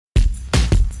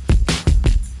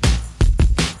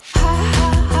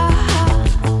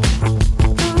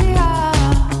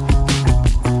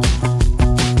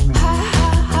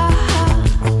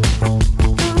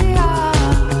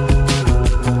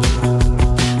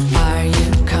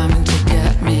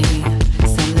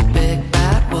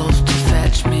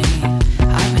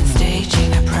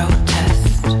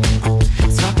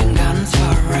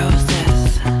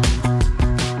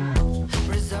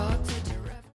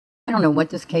know what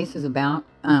this case is about.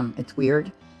 It's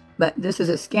weird, but this is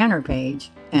a scanner page,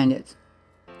 and it's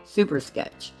super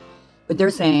sketch. But they're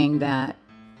saying that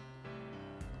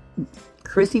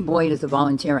Chrissy Boyd is a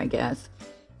volunteer, I guess,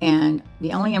 and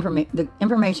the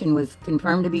information was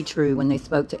confirmed to be true when they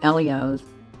spoke to LEOs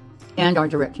and our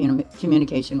direct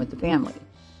communication with the family.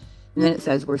 And then it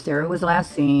says where Sarah was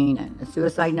last seen, and a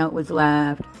suicide note was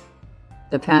left.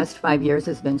 The past 5 years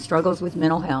has been struggles with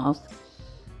mental health.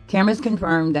 Cameras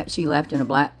confirmed that she left in a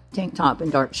black tank top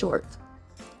and dark shorts.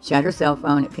 She had her cell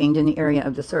phone. It pinged in the area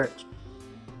of the search.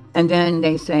 And then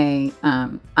they say,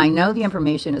 I know the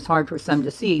information is hard for some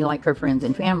to see, like her friends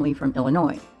and family from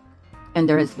Illinois. And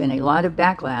there has been a lot of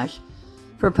backlash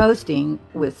for posting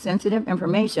with sensitive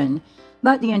information,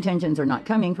 but the intentions are not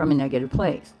coming from a negative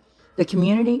place. The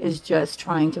community is just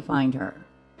trying to find her.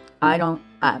 I've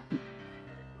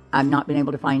not been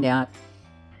able to find out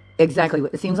exactly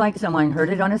what it seems like. Someone heard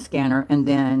it on a scanner, and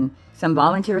then some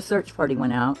volunteer search party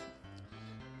went out.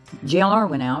 JLR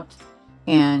went out,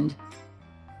 and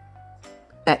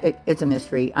it's a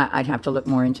mystery. I'd have to look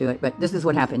more into it, but this is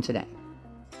what happened today.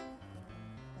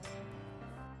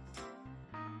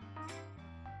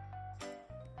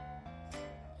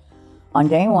 On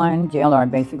day one,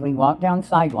 JLR basically walked down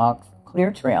sidewalks,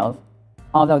 clear trails,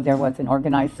 although there was an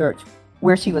organized search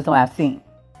where she was last seen.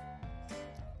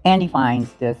 And he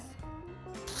finds this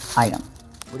item.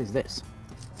 What is this?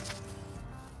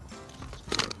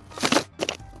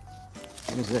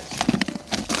 What is this?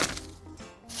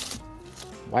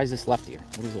 Why is this left here?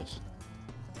 What is this?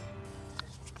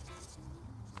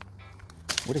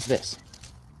 What is this?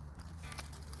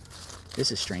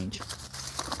 This is strange.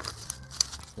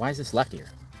 Why is this left here?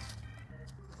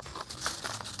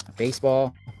 A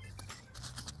baseball.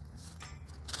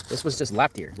 This was just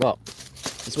left here. Well,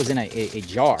 this was in a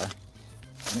jar,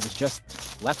 and it was just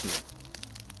left here.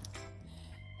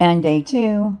 And day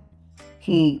two,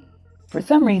 he, for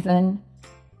some reason,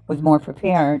 was more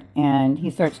prepared, and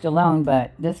he searched alone,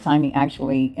 but this time he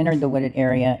actually entered the wooded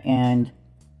area and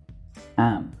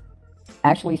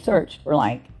actually searched for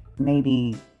like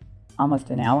maybe almost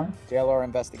an hour. JLR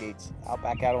investigates.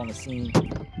 Back out on the scene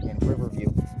in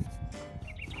Riverview.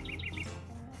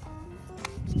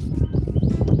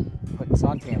 Putting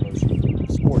suntan lotion.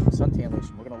 Sport suntan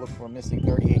lotion. We're going to look for a missing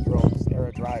 38-year-old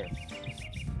Sarah Dreyer.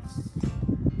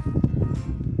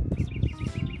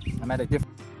 I'm at a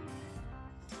different...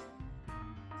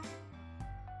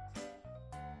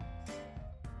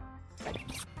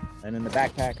 And in the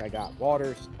backpack I got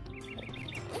waters,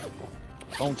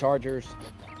 phone chargers,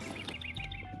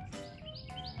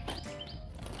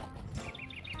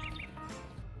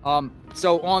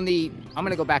 so on the, I'm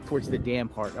gonna go back towards the dam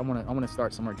part. I wanna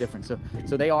start somewhere different.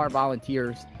 So they are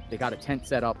volunteers. They got a tent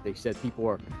set up. They said people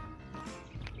are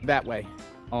that way.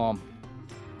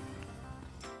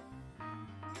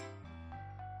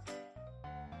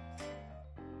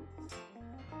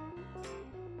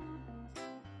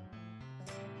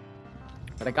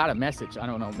 But I got a message. I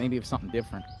don't know. Maybe it's something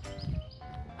different.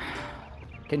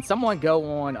 Can someone go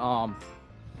on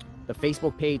the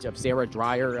Facebook page of Sarah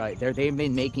Dreyer? They've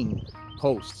been making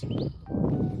posts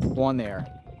on there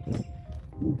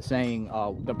saying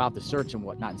about the search and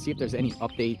whatnot, and see if there's any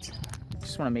updates.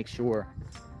 Just want to make sure.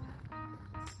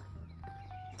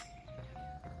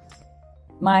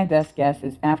 My best guess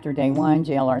is after day one,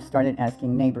 JLR started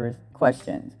asking neighbors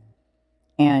questions.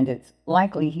 And it's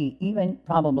likely he even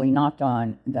probably knocked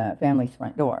on the family's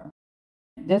front door.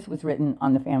 This was written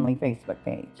on the family Facebook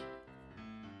page.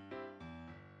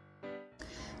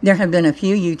 There have been a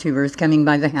few YouTubers coming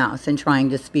by the house and trying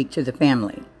to speak to the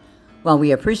family. While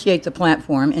we appreciate the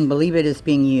platform and believe it is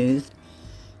being used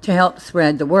to help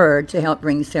spread the word to help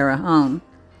bring Sarah home,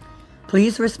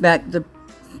 please respect the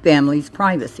family's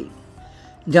privacy.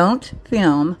 Don't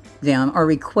film them or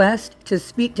request to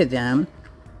speak to them.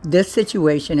 This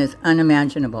situation is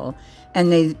unimaginable,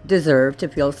 and they deserve to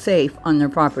feel safe on their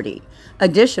property.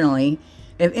 Additionally,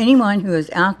 if anyone who is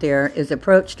out there is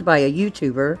approached by a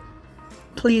YouTuber,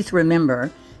 please remember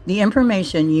the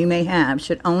information you may have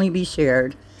should only be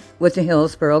shared with the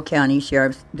Hillsborough County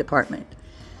Sheriff's Department.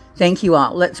 Thank you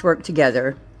all. Let's work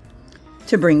together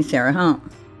to bring Sarah home.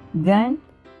 Then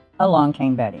along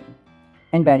came Betty,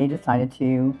 and Betty decided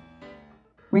to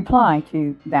reply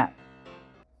to that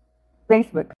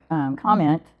Facebook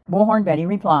comment. Bullhorn Betty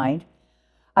replied,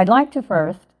 "I'd like to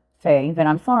first say that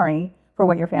I'm sorry for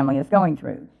what your family is going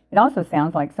through. It also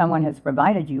sounds like someone has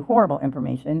provided you horrible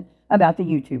information about the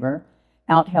YouTuber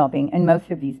out helping, and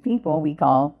most of these people, we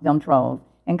call them trolls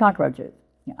and cockroaches."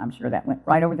 Yeah, I'm sure that went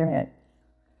right over their head.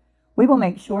 "We will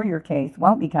make sure your case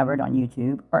won't be covered on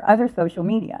YouTube or other social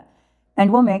media,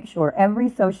 and we'll make sure every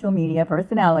social media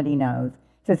personality knows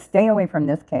to stay away from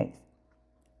this case.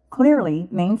 Clearly,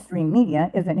 mainstream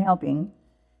media isn't help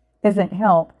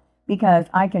because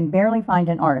I can barely find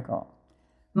an article.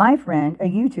 My friend, a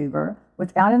YouTuber, was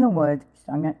out in the woods,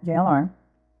 I'm at JLR,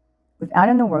 was out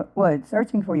in the woods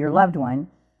searching for your loved one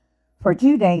for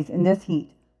 2 days in this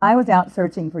heat. I was out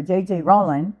searching for JJ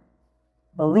Rollin,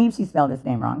 believe she spelled his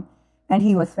name wrong, and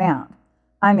he was found.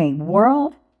 I'm a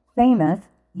world famous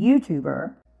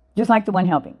YouTuber, just like the one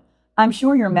helping. I'm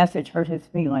sure your message hurt his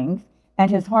feelings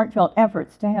and his heartfelt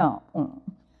efforts to help.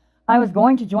 I was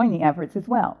going to join the efforts as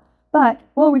well, but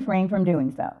will refrain from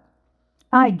doing so.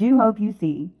 I do hope you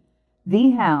see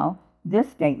how this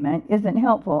statement isn't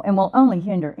helpful and will only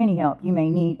hinder any help you may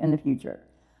need in the future.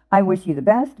 I wish you the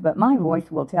best, but my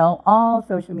voice will tell all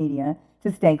social media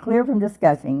to stay clear from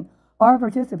discussing or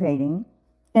participating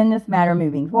in this matter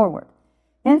moving forward.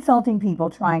 Insulting people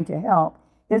trying to help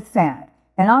is sad,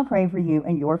 and I'll pray for you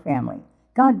and your family.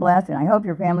 God bless, and I hope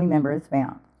your family member is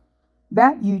found.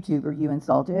 That YouTuber you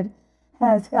insulted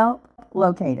has helped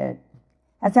locate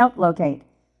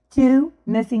 2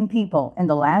 missing people in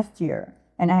the last year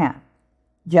and a half.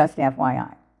 Just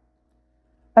FYI.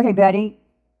 Okay, Betty,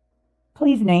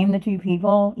 please name the 2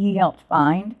 people he helped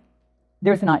find.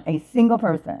 There's not a single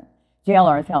person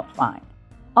JLR has helped find.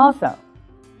 Also,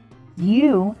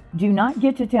 you do not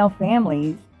get to tell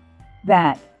families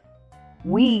that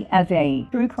we as a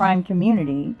true crime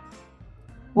community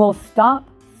will stop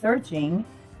searching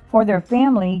for their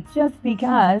family just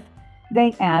because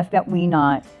they ask that we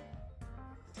not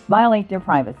violate their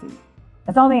privacy.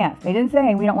 That's all they asked. They didn't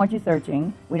say, we don't want you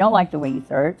searching. We don't like the way you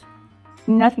search.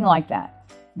 Nothing like that.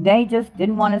 They just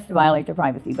didn't want us to violate their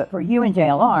privacy. But for you and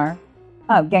JLR,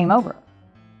 game over.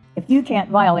 If you can't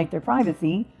violate their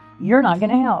privacy, you're not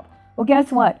going to help. Well,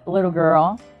 guess what, little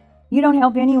girl? You don't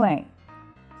help anyway.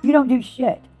 You don't do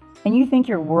shit. And you think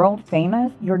you're world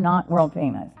famous? You're not world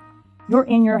famous. You're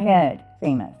in your head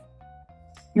famous.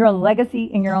 You're a legacy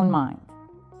in your own mind.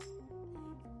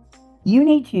 You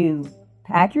need to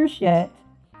pack your shit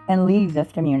and leave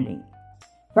this community.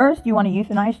 First, you want to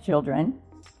euthanize children.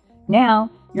 Now,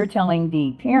 you're telling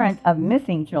the parents of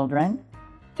missing children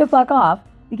to fuck off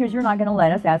because you're not going to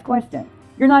let us ask questions.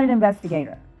 You're not an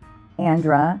investigator.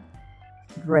 Andra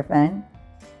Griffin,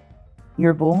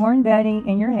 your Bullhorn Betty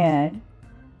in your head,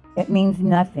 it means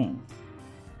nothing.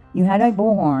 You had a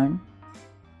bullhorn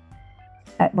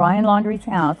at Brian Laundrie's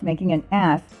house making an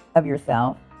ass of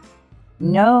yourself.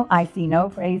 No, I see no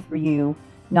praise for you.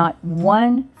 Not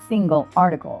one single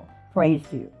article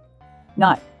praised you.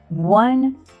 Not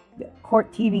one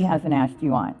court TV hasn't asked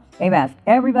you on. They've asked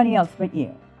everybody else but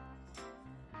you.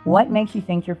 What makes you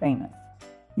think you're famous?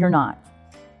 You're not.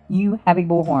 You have a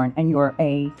bullhorn and you're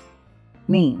a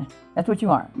meme. That's what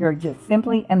you are. You're just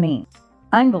simply a meme.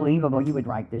 Unbelievable you would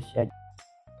write this shit.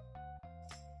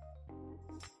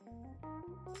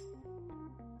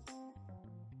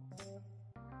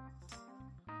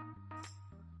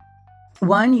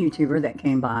 One YouTuber that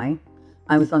came by,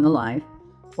 I was on the live,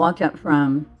 walked up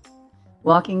from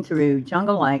walking through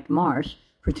jungle-like marsh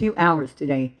for 2 hours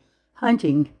today,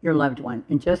 hunting your loved one,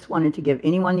 and just wanted to give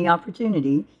anyone the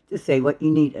opportunity to say what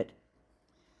you needed.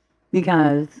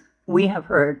 Because we have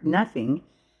heard nothing,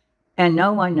 and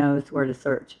no one knows where to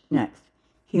search next.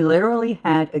 He literally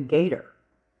had a gator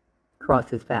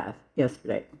cross his path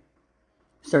yesterday,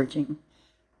 searching.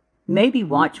 Maybe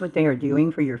watch what they are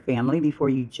doing for your family before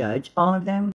you judge all of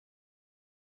them.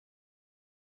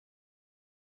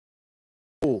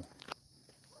 Ooh.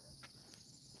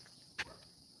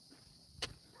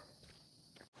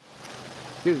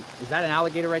 Dude, is that an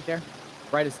alligator right there?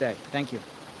 Bright as day. Thank you.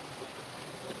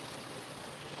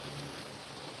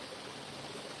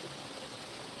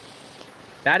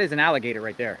 That is an alligator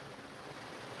right there.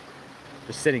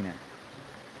 Just sitting there.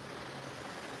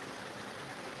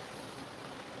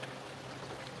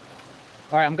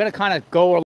 All right, I'm going to kind of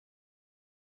go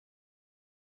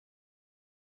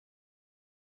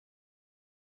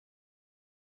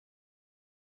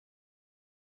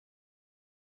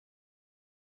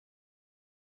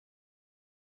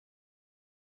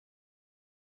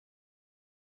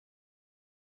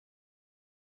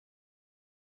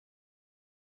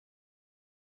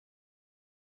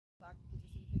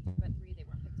at 3, they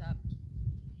weren't picked up.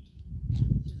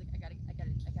 She's like, I gotta get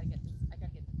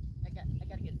this. I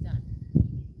gotta get it done.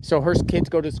 So her kids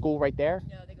go to school right there?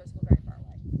 No, they go to school very far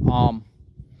away.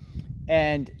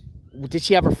 And did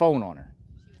she have her phone on her?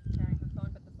 She was carrying her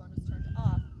phone, but the phone was turned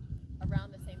off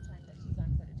around the same time that she was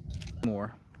on footage.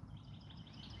 More.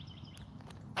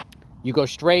 You go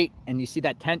straight, and you see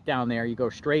that tent down there. You go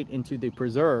straight into the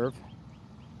preserve.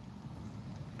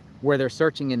 where they're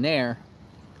searching in there,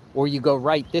 or you go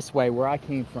right this way where I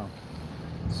came from.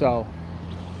 So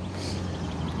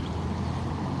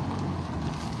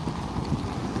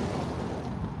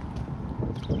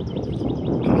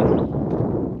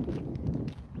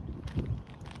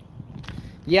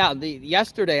yeah,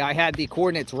 yesterday I had the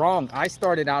coordinates wrong. I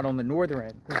started out on the northern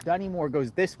end because Dunnymore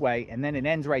goes this way and then it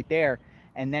ends right there,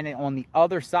 and then on the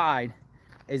other side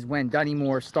is when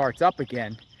Dunnymore starts up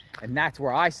again, and that's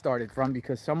where I started from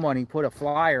because somebody put a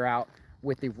flyer out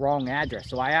with the wrong address.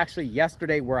 So I actually,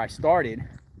 yesterday where I started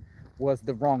was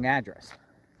the wrong address,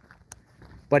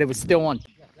 but it was still on.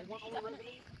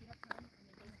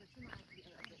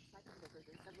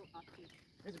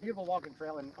 It's a beautiful walking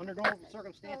trail, and under normal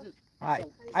circumstances. I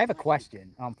have a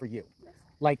question for you.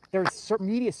 Like, there's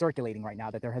media circulating right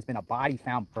now that there has been a body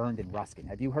found burned in Ruskin.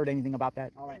 Have you heard anything about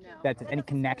that? No. That's any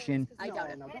connection? I doubt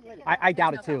it. I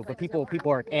doubt it too, but people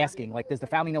are asking, like, does the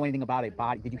family know anything about a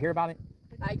body? Did you hear about it?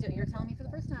 I do. You're telling me for the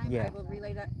first time. Yeah. I will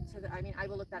relay that to the. I mean, I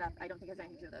will look that up. I don't think there's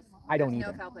anything to this. I don't There's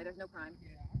either. no foul play. There's no crime.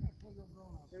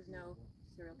 There's no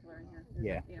serial killer in here. There's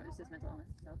Yeah. You know, it's just mental illness.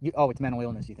 So. Oh, it's mental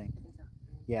illness, you think? I think so.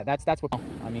 Yeah, that's what.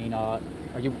 I mean,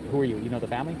 who are you? You know the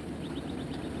family?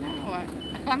 No,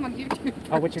 I'm on YouTube.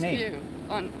 Oh, what's your name? Too,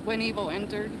 on When Evil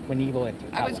Entered. When Evil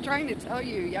Entered. I was trying to tell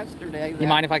you yesterday that. You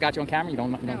mind if I got you on camera? You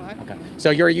don't? No, I don't Okay. mind. So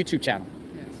you're a YouTube channel.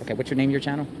 Yes. Okay. What's your name of your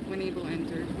channel? When Evil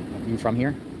Entered. You from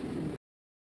here?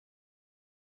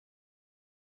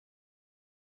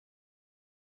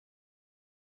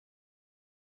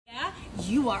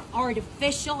 You are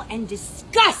artificial and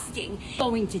disgusting.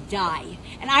 Going to die.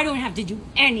 And I don't have to do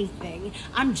anything.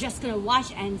 I'm just gonna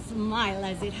watch and smile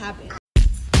as it happens.